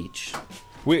work each.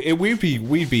 We'd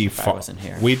be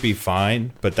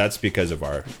fine, but that's because of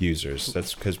our users.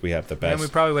 That's because we have the best. And we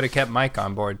probably would have kept Mike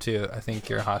on board too. I think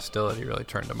your hostility really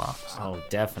turned him off. So. Oh,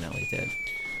 definitely did.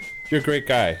 You're a great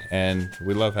guy, and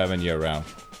we love having you around.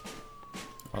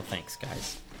 Well, thanks,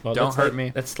 guys. Well, don't hurt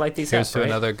me. Let's light these Here's up. to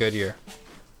another good year.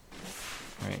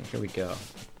 All right, here we go.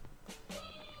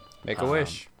 Make a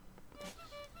wish.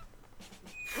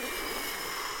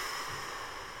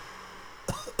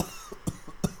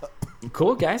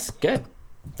 Cool, guys. Good.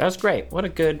 That was great. What a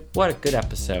good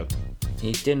episode.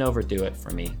 He didn't overdo it for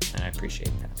me, and I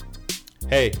appreciate that.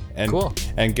 Hey, and cool.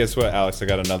 And guess what, Alex? I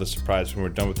got another surprise when we're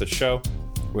done with the show.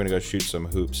 We're gonna go shoot some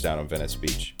hoops down on Venice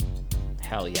Beach.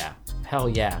 Hell yeah. Hell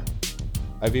yeah.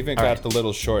 I've even got the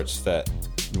little shorts that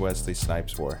Wesley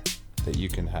Snipes wore that you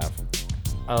can have.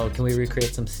 Oh, can we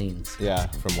recreate some scenes? Yeah,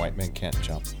 from White Men Can't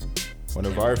Jump. One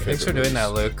of our favorite Thanks for doing movies.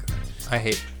 that, Luke. I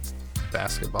hate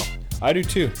basketball. I do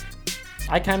too.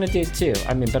 I kind of did too.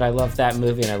 I mean, but I love that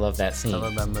movie and I love that scene. I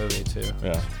love that movie too.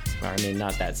 Yeah. I mean,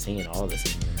 not that scene, all of the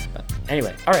scenes. But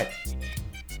anyway, all right.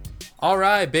 All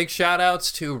right, big shout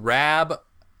outs to Rab,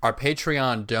 our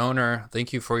Patreon donor.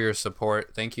 Thank you for your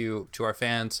support. Thank you to our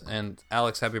fans. And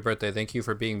Alex, happy birthday. Thank you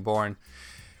for being born.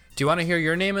 Do you want to hear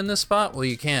your name in this spot? Well,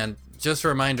 you can. Just a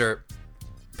reminder,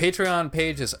 Patreon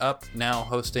page is up now,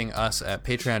 hosting us at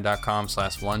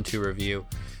patreon.com/12review.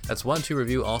 That's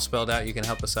 12review, all spelled out. You can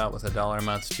help us out with $1 a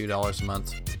month, $2 a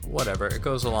month, whatever. It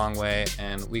goes a long way,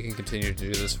 and we can continue to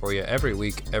do this for you every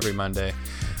week, every Monday.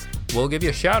 We'll give you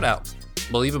a shout out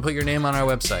We'll even put your name on our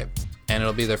website, and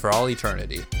it'll be there for all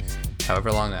eternity,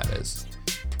 however long that is.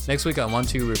 Next week on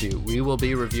 1-2 Review, we will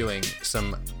be reviewing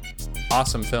some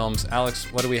awesome films.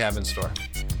 Alex, what do we have in store?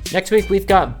 Next week, we've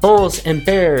got Bulls and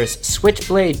Bears,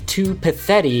 Switchblade 2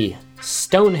 Pathetti,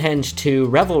 Stonehenge 2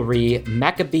 Revelry,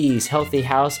 Maccabees Healthy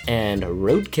House, and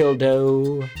Roadkill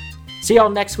Dough. See y'all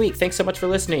next week. Thanks so much for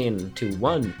listening to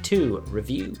 1-2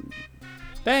 Review.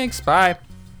 Thanks. Bye.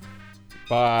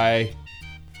 Bye.